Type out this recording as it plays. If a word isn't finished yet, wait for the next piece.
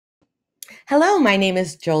Hello, my name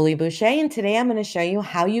is Jolie Boucher, and today I'm going to show you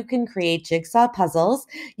how you can create jigsaw puzzles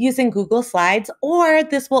using Google Slides, or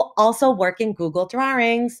this will also work in Google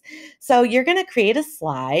Drawings. So you're going to create a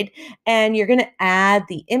slide and you're going to add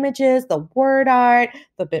the images, the word art,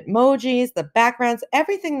 the Bitmojis, the backgrounds,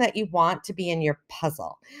 everything that you want to be in your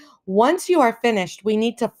puzzle. Once you are finished, we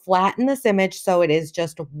need to flatten this image so it is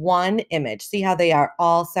just one image. See how they are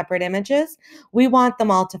all separate images? We want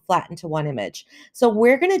them all to flatten to one image. So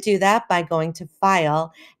we're going to do that by going to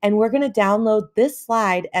File, and we're going to download this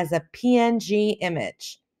slide as a PNG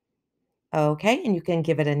image. Okay, and you can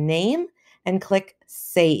give it a name and click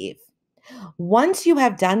Save. Once you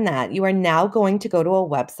have done that, you are now going to go to a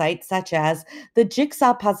website such as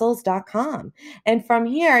thejigsawpuzzles.com. And from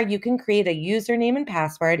here, you can create a username and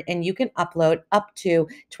password, and you can upload up to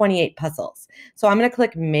 28 puzzles. So I'm going to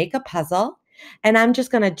click Make a Puzzle, and I'm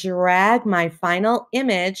just going to drag my final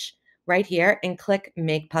image right here and click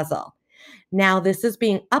Make Puzzle. Now this is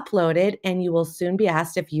being uploaded, and you will soon be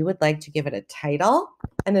asked if you would like to give it a title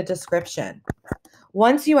and a description.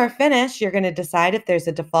 Once you are finished, you're going to decide if there's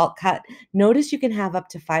a default cut. Notice you can have up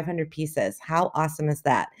to 500 pieces. How awesome is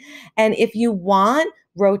that? And if you want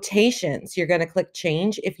rotations, you're going to click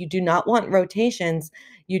Change. If you do not want rotations,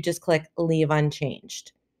 you just click Leave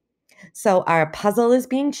Unchanged. So our puzzle is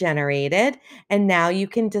being generated, and now you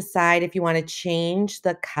can decide if you want to change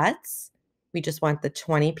the cuts. We just want the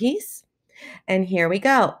 20 piece. And here we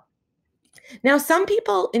go. Now, some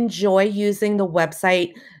people enjoy using the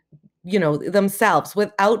website themselves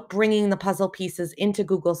without bringing the puzzle pieces into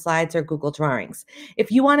Google Slides or Google Drawings. If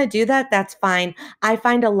you want to do that, that's fine. I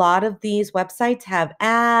find a lot of these websites have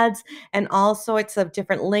ads and all sorts of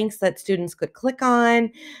different links that students could click on.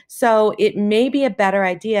 So it may be a better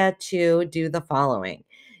idea to do the following.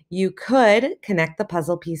 You could connect the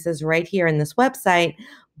puzzle pieces right here in this website,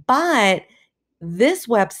 but this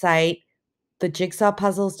website,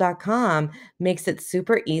 thejigsawpuzzles.com, makes it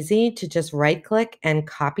super easy to just right click and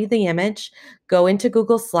copy the image, go into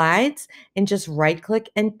Google Slides and just right click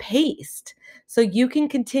and paste. So you can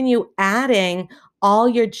continue adding all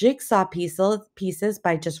your jigsaw pieces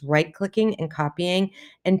by just right clicking and copying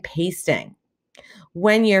and pasting.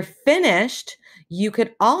 When you're finished, you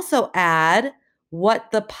could also add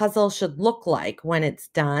what the puzzle should look like when it's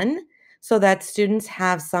done, so that students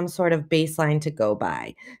have some sort of baseline to go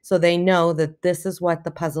by. So they know that this is what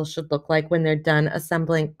the puzzle should look like when they're done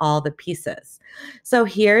assembling all the pieces. So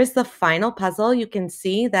here's the final puzzle. You can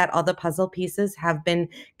see that all the puzzle pieces have been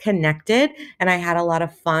connected, and I had a lot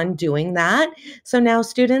of fun doing that. So now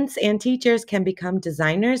students and teachers can become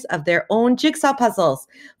designers of their own jigsaw puzzles.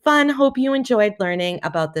 Fun. Hope you enjoyed learning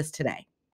about this today.